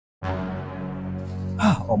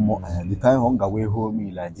The kind of hunger will hold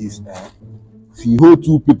me like this. If you hold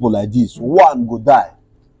two people like this, one go die,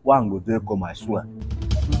 one go there come, I swear.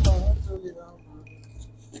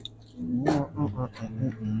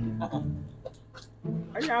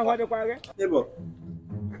 Neighbor.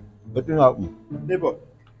 What happened? Neighbor.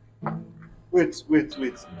 Wait.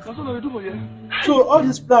 So all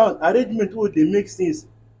this plan arrangement wey they make things,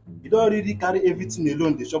 you don't already carry everything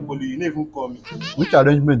alone, they shop only, you never even call me. Which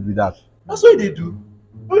arrangement with that? That's what they do.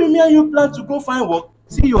 When me and you plan to go find work,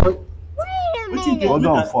 see your Hold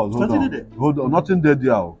on first, hold on. Nothing there.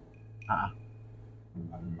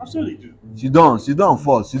 That's what they do. Sit down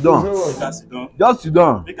first, sit down. Just sit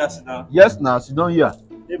down. Make us sit down. Yes, now sit down here.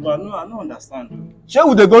 Neighbor, no, I don't understand. Shall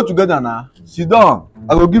we go together now? Sit down.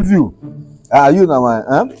 I will give you. You now,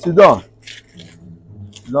 man. Sit down.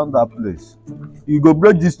 Sit down that place. You go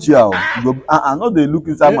break this chair. You go. I know they look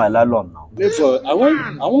inside my nylon now. Neighbor, I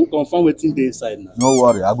want confirm wetin dey inside now. No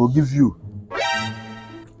worry, I go give you.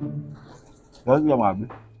 Just get my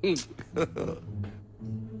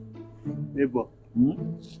Neighbor.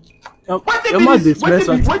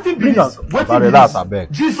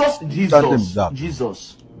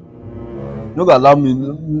 Jesus. No go allow me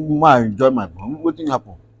enjoy my phone. Wetin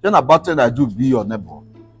happen? Then about thing I do be your neighbor.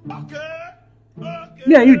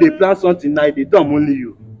 Me and you dey plan something now, dey dumb only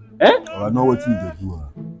you. I know what you dey do.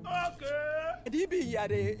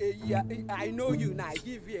 I know you now. I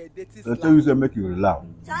give you a dirty They tell you say make you relax.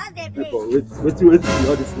 Neighbor, wetin be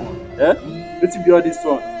all this one? Wetin be all this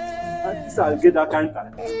one? This I get that kind of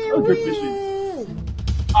time. Don't take fishing.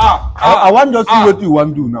 I want just see what you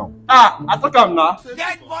want to do now. I talk am now.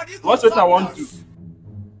 What's what I want to do?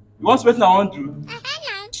 You want what I want to do?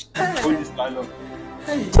 Hold this nylon.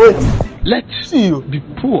 Wait. Let's See you. be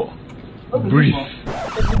poor. Breathe.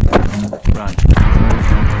 Run.